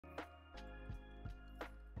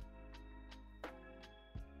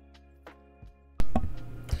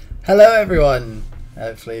Hello everyone.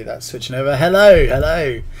 Hopefully that's switching over.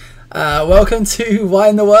 Hello. Welcome to Why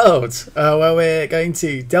in the World, where we're going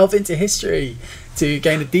to delve into history to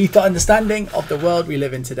gain a deeper understanding of the world we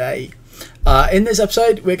live in today. In this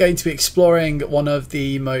episode, we're going to be exploring one of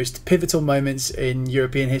the most pivotal moments in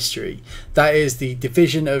European history. That is the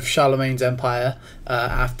division of Charlemagne's empire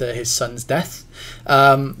after his son's death.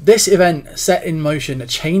 This event set in motion a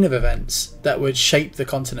chain of events that would shape the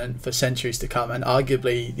continent for centuries to come, and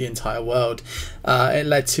arguably the entire world. It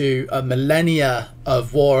led to a millennia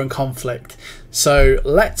of war and conflict. So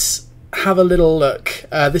let's have a little look.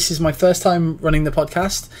 This is my first time running the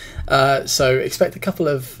podcast, so expect a couple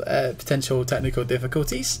of potential technical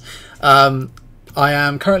difficulties. I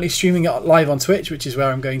am currently streaming it live on Twitch, which is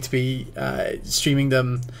where I'm going to be streaming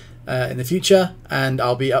them in the future, and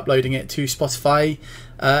I'll be uploading it to Spotify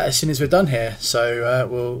as soon as we're done here. So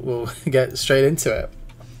we'll get straight into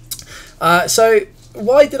it. So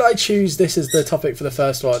why did I choose this as the topic for the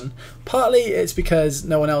first one? Partly it's because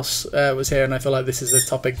no one else was here, and I feel like this is a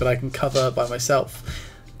topic that I can cover by myself.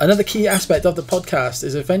 Another key aspect of the podcast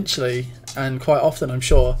is eventually, and quite often I'm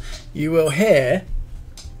sure, you will hear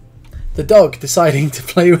the dog deciding to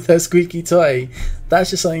play with her squeaky toy.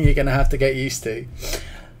 That's just something you're going to have to get used to.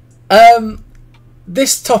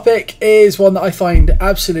 This topic is one that I find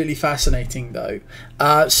absolutely fascinating though.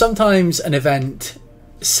 Sometimes an event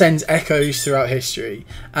sends echoes throughout history,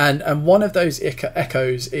 and one of those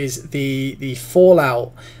echoes is the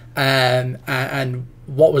fallout and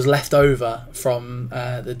what was left over from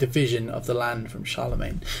the division of the land from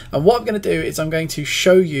Charlemagne. And what I'm going to do is I'm going to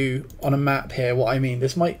show you on a map here what I mean.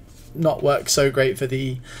 This might not work so great for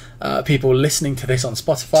the people listening to this on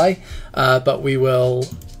Spotify, but we will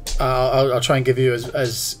I'll try and give you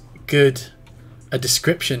as good a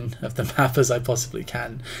description of the map as I possibly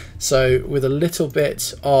can. So with a little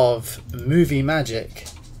bit of movie magic,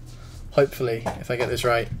 hopefully, if I get this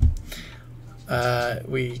right,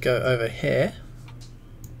 we go over here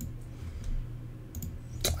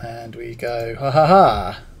and we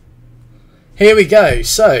go here we go.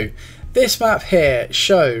 So this map here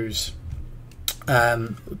shows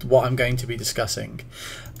what I'm going to be discussing.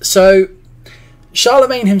 So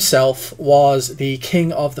Charlemagne himself was the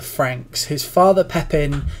king of the Franks. His father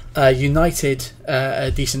Pepin united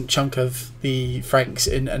a decent chunk of the Franks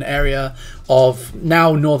in an area of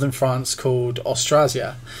now northern France called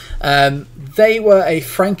Austrasia. They were a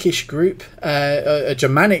Frankish group, a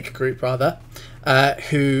Germanic group rather,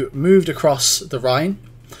 who moved across the Rhine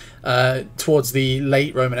towards the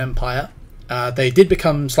late Roman Empire. They did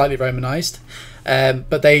become slightly Romanized,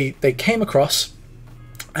 but they came across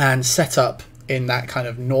and set up in that kind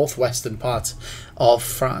of northwestern part of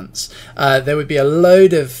France. There would be a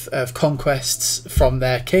load of conquests from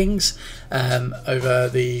their kings over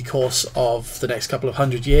the course of the next couple of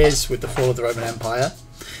hundred years with the fall of the Roman Empire.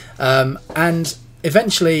 And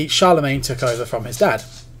eventually Charlemagne took over from his dad.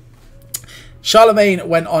 Charlemagne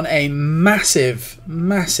went on a massive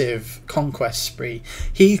conquest spree.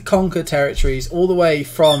 He conquered territories all the way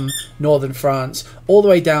from northern France, all the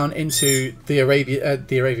way down into the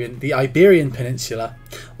Iberian Peninsula,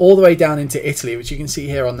 all the way down into Italy, which you can see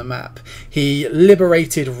here on the map. He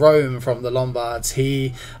liberated Rome from the Lombards.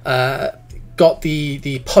 He got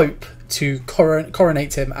the Pope to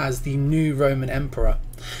coronate him as the new Roman Emperor.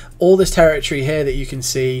 All this territory here that you can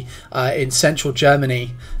see in central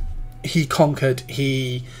Germany, he conquered.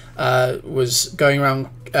 He was going around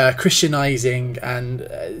Christianizing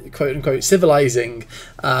and quote unquote civilizing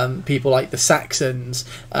people like the Saxons,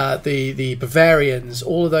 the Bavarians,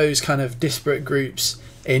 all of those kind of disparate groups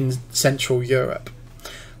in Central Europe.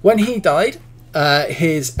 When he died,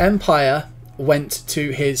 his empire went to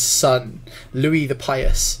his son Louis the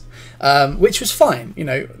Pious, which was fine. You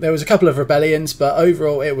know, there was a couple of rebellions, but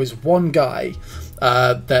overall it was one guy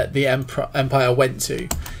that the empire went to.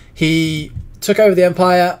 He took over the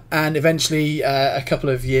empire, and eventually, a couple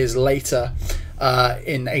of years later,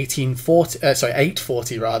 in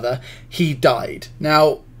 840 rather, he died.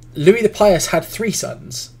 Now, Louis the Pious had 3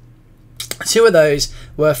 sons. 2 of those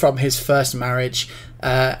were from his first marriage,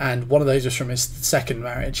 and one of those was from his second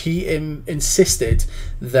marriage. He insisted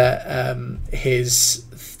that his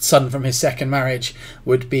son from his second marriage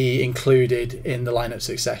would be included in the line of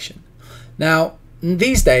succession. Now,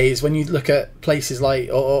 these days, when you look at places like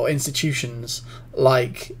or institutions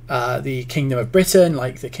like the Kingdom of Britain,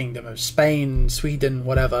 like the Kingdom of Spain, Sweden,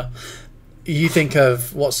 whatever, you think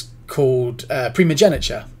of what's called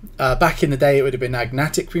primogeniture. Back in the day, it would have been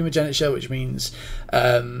agnatic primogeniture, which means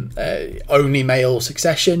only male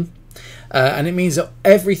succession. and it means that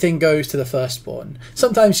everything goes to the firstborn.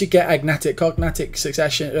 Sometimes you get agnatic cognatic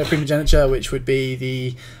succession, primogeniture, which would be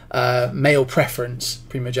the male preference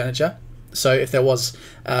primogeniture. So if there was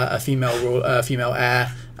a female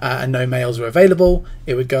heir and no males were available,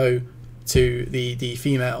 it would go to the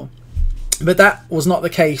female. But that was not the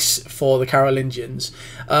case for the Carolingians.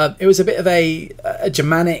 It was a bit of a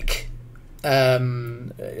Germanic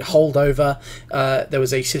holdover. There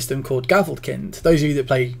was a system called Gavelkind. Those of you that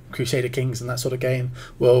play Crusader Kings and that sort of game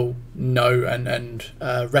will know and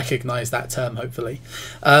recognize that term, hopefully.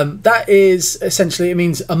 That is essentially, it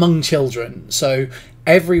means among children. So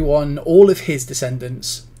everyone, all of his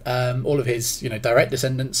descendants, all of his direct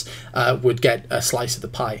descendants would get a slice of the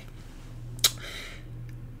pie.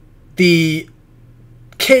 The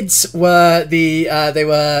kids were they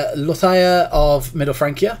were Lothair of Middle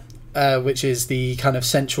Francia, which is the kind of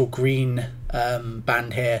central green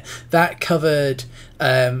band here. That covered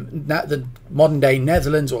the modern day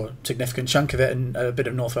Netherlands, or a significant chunk of it, and a bit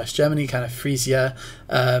of northwest Germany, kind of Frisia,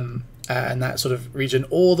 and that sort of region,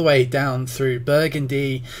 all the way down through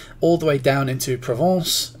Burgundy, all the way down into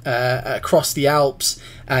Provence, across the Alps,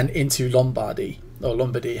 and into Lombardy, or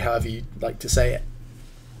Lombardy, however you like to say it.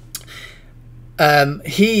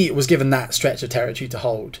 He was given that stretch of territory to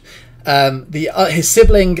hold. His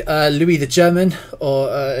sibling Louis the German, or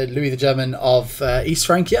Louis the German of East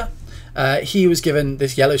Francia, he was given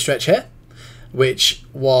this yellow stretch here, which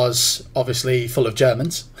was obviously full of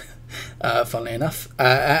Germans, funnily enough,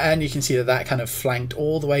 and you can see that kind of flanked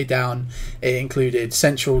all the way down. It included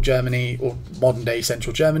central Germany, or modern day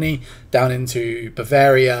central Germany, down into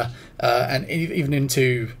Bavaria, and even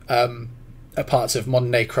into parts of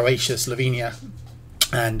modern day Croatia, Slovenia,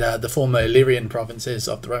 and the former Illyrian provinces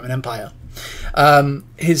of the Roman Empire.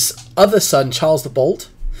 His other son, Charles the Bold,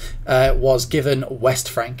 was given West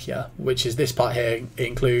Francia, which is this part here. It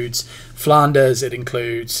includes Flanders, it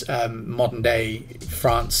includes modern day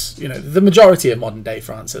France, the majority of modern day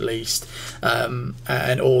France at least,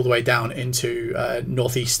 and all the way down into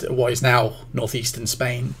northeast, what is now northeastern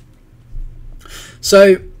Spain.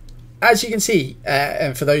 So as you can see,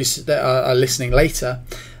 and for those that are listening later,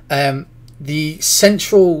 the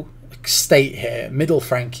central state here, Middle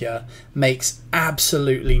Francia, makes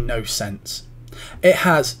absolutely no sense. It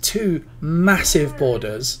has two massive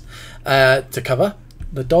borders to cover.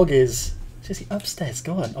 The dog is just upstairs.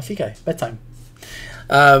 Go on, off you go. Bedtime.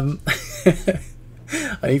 I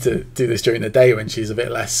need to do this during the day when she's a bit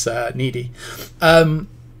less needy.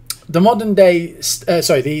 The modern day,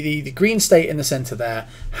 the green state in the centre there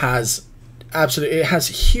has it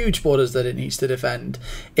has huge borders that it needs to defend.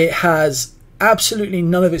 It has absolutely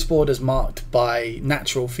none of its borders marked by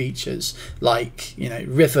natural features like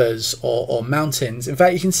rivers or mountains. In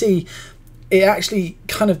fact, you can see it actually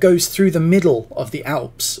kind of goes through the middle of the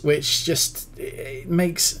Alps, which just it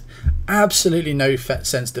makes absolutely no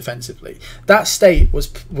sense defensively. That state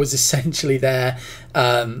was essentially there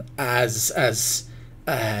as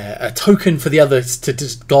a token for the others to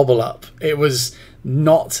just gobble up. It was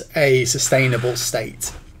not a sustainable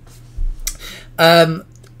state.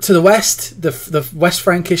 To the west, the West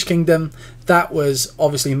Frankish kingdom, that was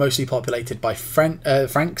obviously mostly populated by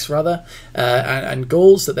Franks rather, and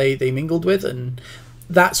Gauls that they mingled with, and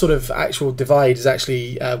that sort of actual divide is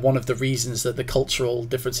actually one of the reasons that the cultural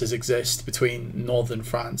differences exist between northern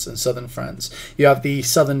France and southern France. You have the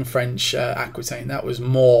southern French Aquitaine, that was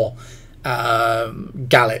more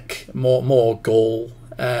Gallic, more Gaul,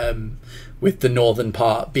 with the northern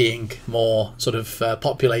part being more sort of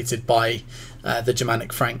populated by the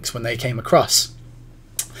Germanic Franks when they came across.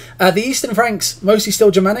 The Eastern Franks, mostly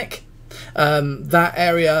still Germanic. That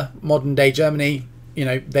area, modern day Germany,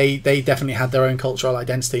 they definitely had their own cultural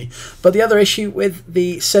identity. But the other issue with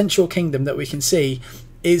the Central Kingdom that we can see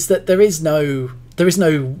is that there is no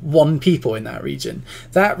one people in that region.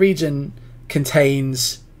 That region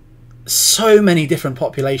contains so many different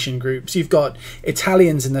population groups. You've got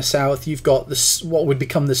Italians in the south, you've got what would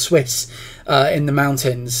become the Swiss in the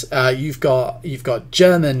mountains, you've got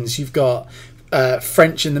Germans, you've got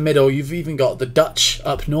French in the middle, you've even got the Dutch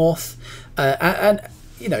up north, and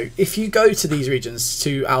if you go to these regions,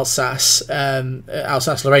 to Alsace,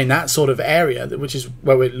 Alsace-Lorraine, that sort of area, which is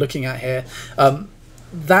where we're looking at here,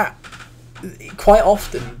 that quite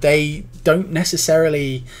often they don't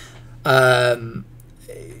necessarily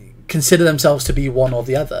consider themselves to be one or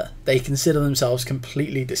the other. They consider themselves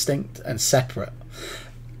completely distinct and separate.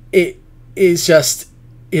 It is just,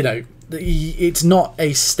 it's not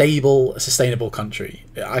a stable, sustainable country.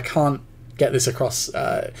 I can't get this across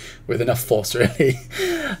with enough force, really.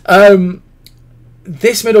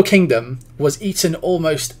 This Middle Kingdom was eaten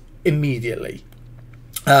almost immediately.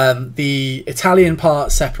 The Italian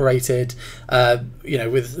part separated,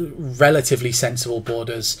 with relatively sensible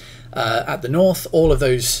borders at the north. All of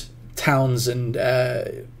those towns and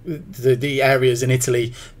the areas in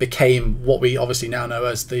Italy became what we obviously now know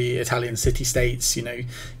as the Italian city-states.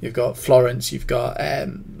 You've got Florence, you've got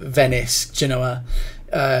Venice, Genoa,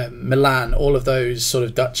 Milan, all of those sort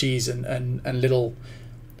of duchies and little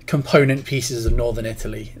component pieces of northern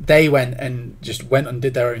Italy. They went and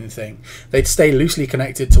did their own thing. They'd stay loosely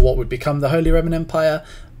connected to what would become the Holy Roman Empire,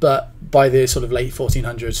 but by the sort of late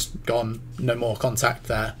 1400s, gone, no more contact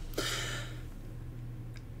there.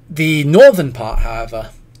 The northern part, however,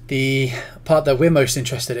 the part that we're most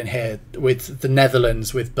interested in here, with the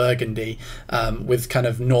Netherlands, with Burgundy, with kind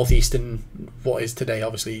of northeastern, what is today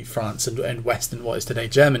obviously France, and western, what is today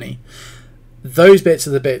Germany, those bits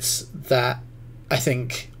are the bits that I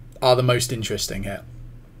think are the most interesting here.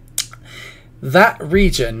 That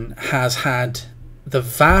region has had the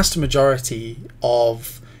vast majority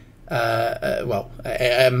of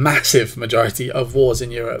a massive majority of wars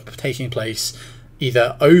in Europe taking place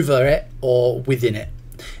either over it or within it.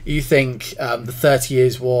 You think the 30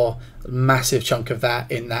 Years' War, massive chunk of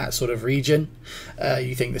that in that sort of region.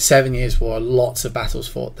 You think the 7 Years' War, lots of battles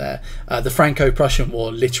fought there. The Franco-Prussian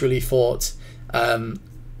War literally fought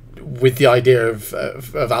with the idea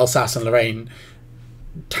of Alsace and Lorraine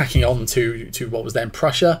tacking on to what was then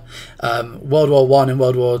Prussia. World War One and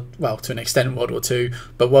to an extent World War Two,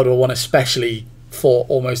 but World War One especially fought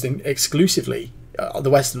almost exclusively,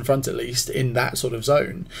 the Western Front at least, in that sort of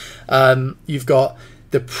zone. You've got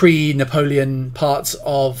the pre-Napoleon parts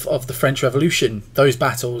of the French Revolution, those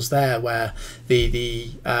battles there where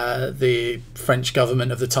the French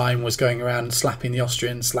government of the time was going around slapping the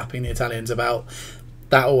Austrians, slapping the Italians about.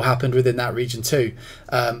 That all happened within that region too.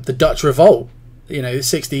 The Dutch Revolt,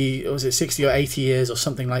 60 or 80 years or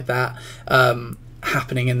something like that,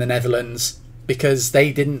 happening in the Netherlands, because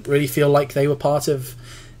they didn't really feel like they were part of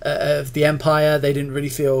the empire. They didn't really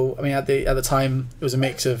feel. I mean, at the time, it was a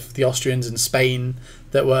mix of the Austrians and Spain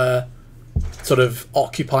that were sort of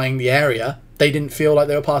occupying the area. They didn't feel like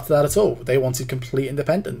they were part of that at all. They wanted complete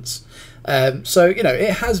independence. So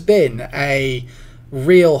it has been a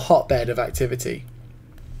real hotbed of activity.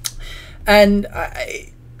 And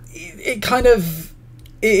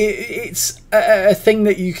it's a thing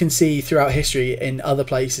that you can see throughout history in other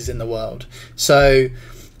places in the world. So,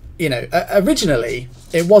 originally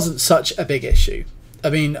it wasn't such a big issue.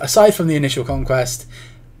 I mean, aside from the initial conquest,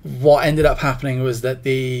 what ended up happening was that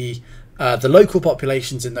the local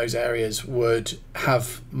populations in those areas would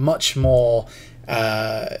have much more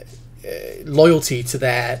loyalty to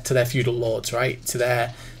their feudal lords, right? To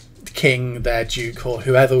their king, their duke, or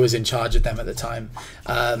whoever was in charge of them at the time,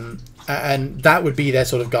 and that would be their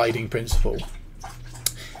sort of guiding principle.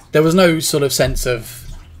 There was no sort of sense of,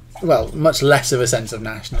 much less of a sense of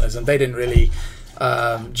nationalism. They didn't really,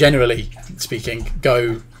 generally speaking,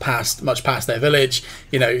 go much past their village.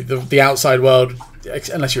 The outside world,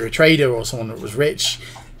 unless you're a trader or someone that was rich,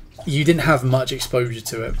 you didn't have much exposure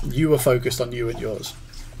to it. You were focused on you and yours.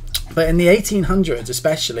 But in the 1800s,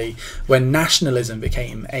 especially, when nationalism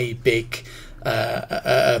became a big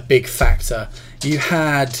factor, you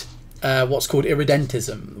had what's called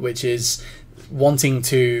irredentism, which is wanting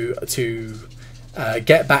to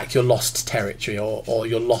get back your lost territory or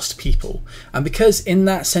your lost people. And because in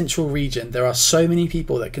that central region there are so many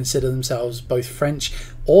people that consider themselves both French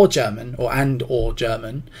or German, or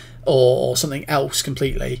German, or something else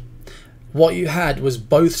completely, what you had was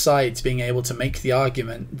both sides being able to make the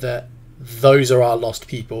argument that those are our lost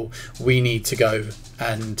people. We need to go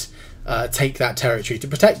and take that territory to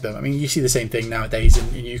protect them. I mean, you see the same thing nowadays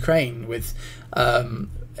in Ukraine with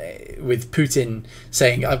Putin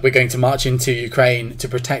saying we're going to march into Ukraine to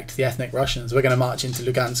protect the ethnic Russians. We're going to march into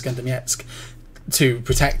Lugansk and Donetsk to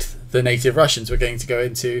protect the native Russians. We're going to go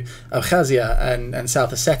into Abkhazia and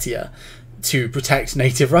South Ossetia to protect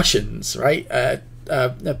native Russians, right?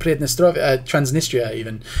 Transnistria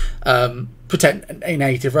even, protect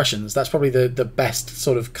native Russians. That's probably the best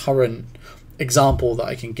sort of current example that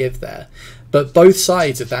I can give there. But both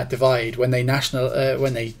sides of that divide, when they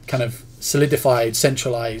kind of solidified,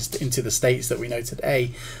 centralized into the states that we know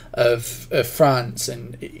today of France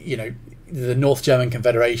and the North German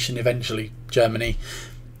Confederation, eventually Germany,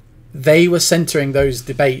 they were centering those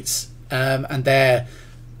debates and their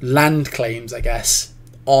land claims, I guess,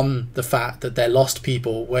 on the fact that their lost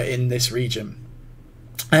people were in this region.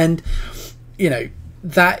 And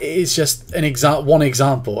that is just one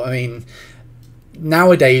example. I mean,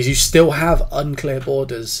 nowadays you still have unclear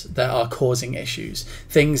borders that are causing issues,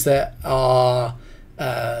 things that are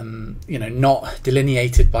not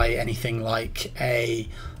delineated by anything like a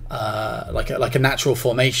natural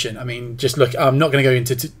formation. I mean, just look. I'm not going to go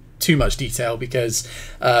into too much detail because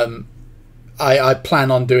I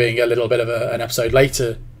plan on doing a little bit of an episode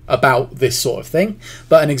later about this sort of thing.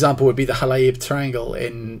 But an example would be the Halayib Triangle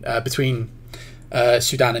in between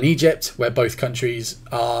Sudan and Egypt, where both countries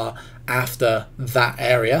are after that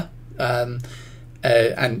area, and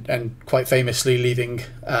quite famously leaving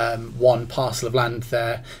one parcel of land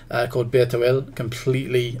there called Bir Tawil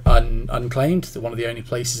completely unclaimed. One of the only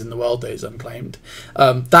places in the world that is unclaimed.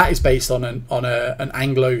 That is based on an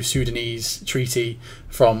Anglo-Sudanese treaty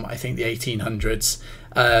from, I think, the 1800s,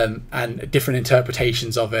 and different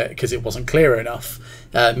interpretations of it, because it wasn't clear enough,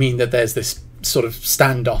 mean that there's this sort of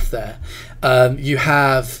standoff there. You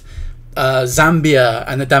have Zambia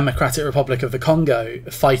and the Democratic Republic of the Congo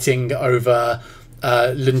fighting over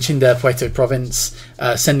Lunchinda Puerto province,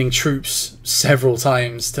 sending troops several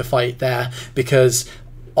times to fight there because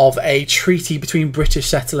of a treaty between British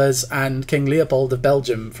settlers and King Leopold of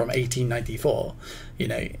Belgium from 1894.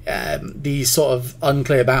 These sort of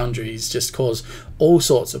unclear boundaries just cause all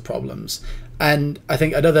sorts of problems. And I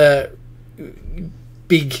think another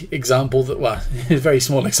big example that, well, a very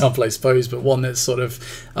small example I suppose, but one that's sort of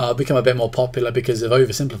become a bit more popular because of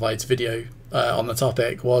Oversimplified's video on the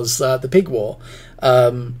topic, was the pig war.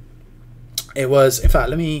 It was, in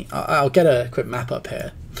fact, I'll get a quick map up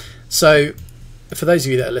here. So for those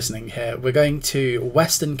of you that are listening here, we're going to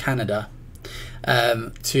Western Canada,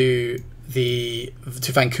 to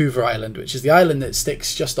Vancouver Island, which is the island that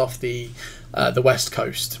sticks just off the west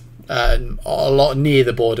coast, a lot near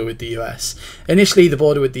the border with the US. Initially, the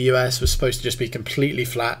border with the US was supposed to just be completely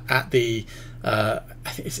flat at the I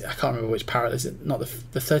can't remember which parallel. Is it not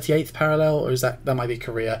the 38th parallel, or is that might be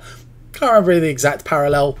Korea? Can't remember the exact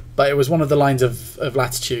parallel, but it was one of the lines of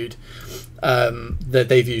latitude that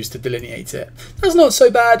they've used to delineate it. That's not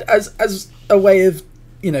so bad as a way of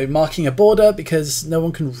marking a border, because no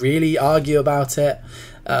one can really argue about it.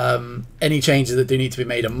 Any changes that do need to be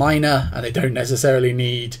made are minor, and they don't necessarily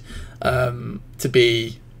need to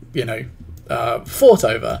be fought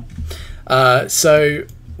over. So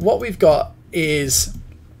what we've got is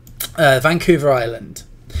Vancouver Island.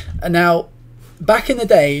 And now, back in the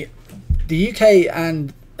day, the UK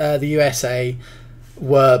and the USA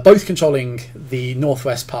were both controlling the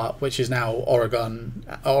northwest part, which is now Oregon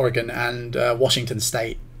and Washington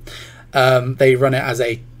State. They run it as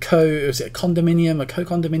a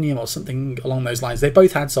co-condominium or something along those lines. They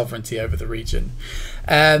both had sovereignty over the region,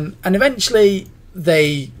 and eventually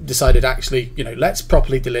they decided, actually, let's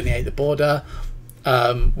properly delineate the border.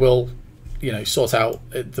 We'll sort out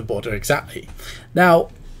the border exactly. Now,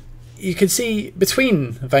 you can see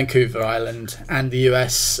between Vancouver Island and the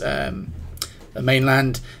US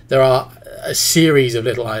mainland, there are a series of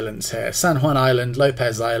little islands here: San Juan Island,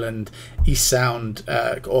 Lopez Island, East Sound,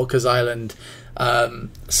 Orcas Island,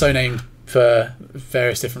 so named for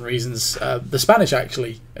various different reasons. The Spanish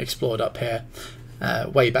actually explored up here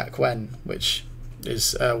way back when, which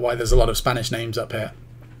is why there's a lot of Spanish names up here.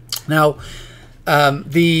 Now,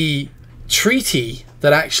 the treaty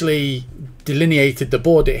that actually delineated the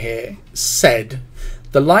border here said,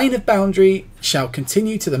 "The line of boundary shall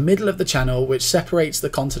continue to the middle of the channel which separates the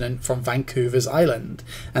continent from Vancouver's island,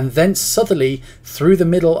 and thence southerly through the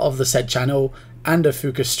middle of the said channel and of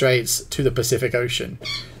Fuca Straits to the Pacific Ocean."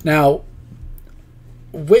 Now,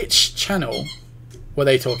 which channel were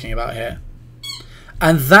they talking about here?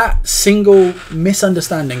 And that single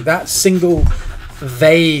misunderstanding, that single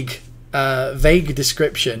vague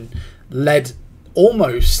description, led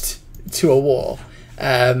almost to a war.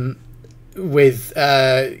 They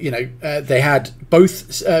had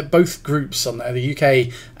both groups on there, the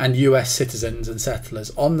UK and US citizens and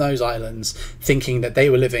settlers on those islands, thinking that they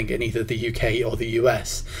were living in either the UK or the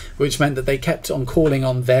US, which meant that they kept on calling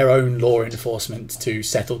on their own law enforcement to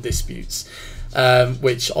settle disputes,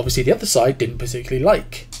 which obviously the other side didn't particularly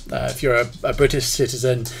like. If you're a British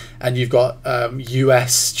citizen and you've got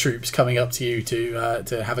US troops coming up to you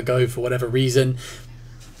to have a go for whatever reason,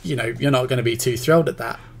 you're not going to be too thrilled at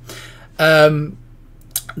that.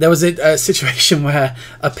 There was a situation where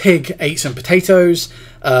a pig ate some potatoes,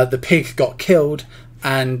 the pig got killed,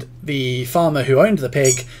 and the farmer who owned the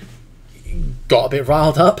pig got a bit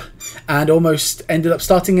riled up and almost ended up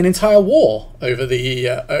starting an entire war over the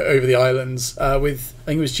islands with, I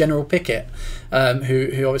think it was General Pickett,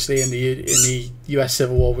 who obviously in the US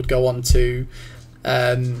Civil War would go on to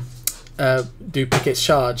do Pickett's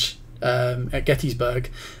charge at Gettysburg.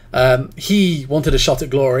 He wanted a shot at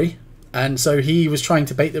glory, and so he was trying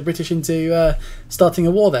to bait the British into starting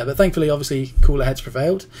a war there. But thankfully, obviously, cooler heads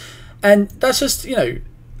prevailed. And that's just, you know,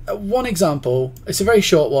 one example. It's a very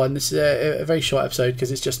short one. This is a very short episode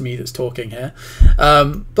because it's just me that's talking here.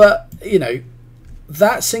 But, you know,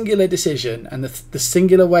 that singular decision and the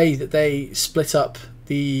singular way that they split up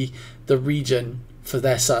the region for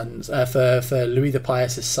their sons, for Louis the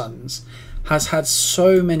Pious's sons, has had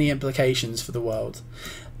so many implications for the world.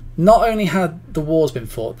 Not only had the wars been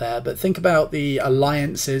fought there, but think about the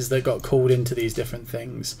alliances that got called into these different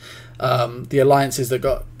things. The alliances that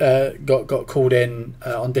got called in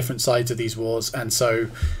on different sides of these wars, and so,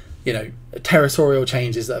 you know, territorial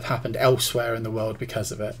changes that have happened elsewhere in the world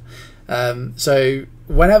because of it. So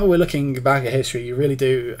whenever we're looking back at history, you really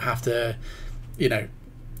do have to, you know,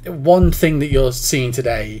 one thing that you're seeing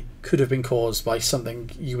today could have been caused by something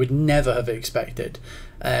you would never have expected.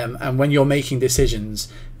 And when you're making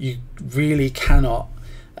decisions, you really cannot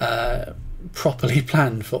properly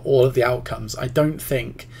plan for all of the outcomes. I don't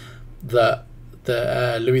think that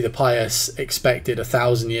Louis the Pious expected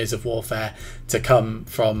 1,000 years of warfare to come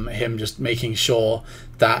from him just making sure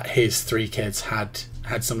that his 3 kids had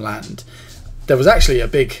some land. There was actually a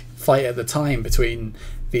big fight at the time between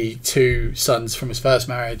the 2 sons from his first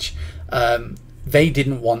marriage. They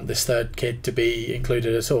didn't want this 3rd kid to be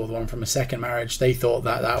included at all, the one from a second marriage. They thought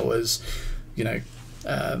that was, you know,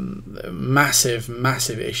 massive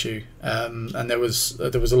issue, and there was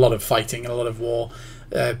a lot of fighting and a lot of war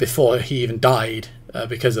before he even died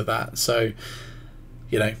because of that. So,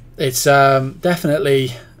 you know, it's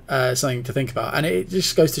definitely something to think about, and it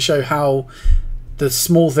just goes to show how the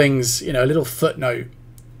small things, you know, a little footnote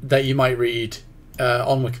that you might read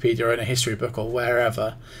on Wikipedia or in a history book or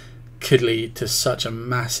wherever, could lead to such a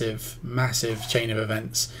massive chain of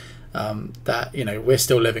events that, you know, we're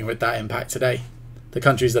still living with that impact today. The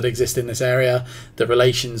countries that exist in this area, the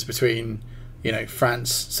relations between, you know,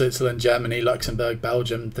 France, Switzerland, Germany, Luxembourg,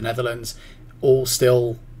 Belgium, the Netherlands, all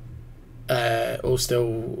still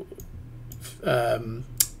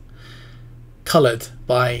coloured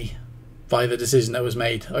by the decision that was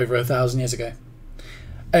made over 1,000 years ago.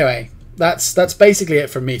 Anyway, that's basically it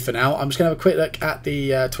from me for now. I'm just going to have a quick look at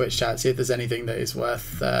the Twitch chat, see if there's anything that is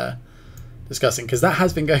worth discussing, because that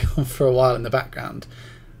has been going on for a while in the background.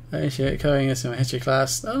 Going this in my history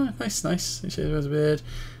class. Oh, nice. It was weird.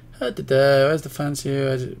 Where's the fancy?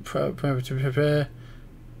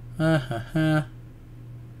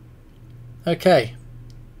 Okay.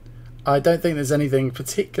 I don't think there's anything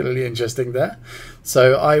particularly interesting there,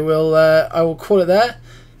 so I will call it there.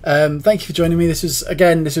 Thank you for joining me. This was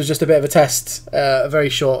just a bit of a test, a very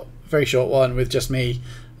short one with just me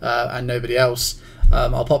and nobody else.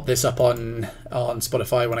 I'll pop this up on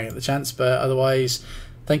Spotify when I get the chance, but otherwise,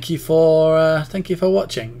 thank you for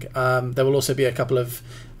watching. There will also be a couple of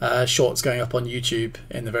shorts going up on YouTube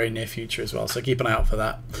in the very near future as well, so keep an eye out for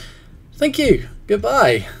that. Thank you.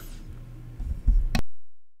 Goodbye.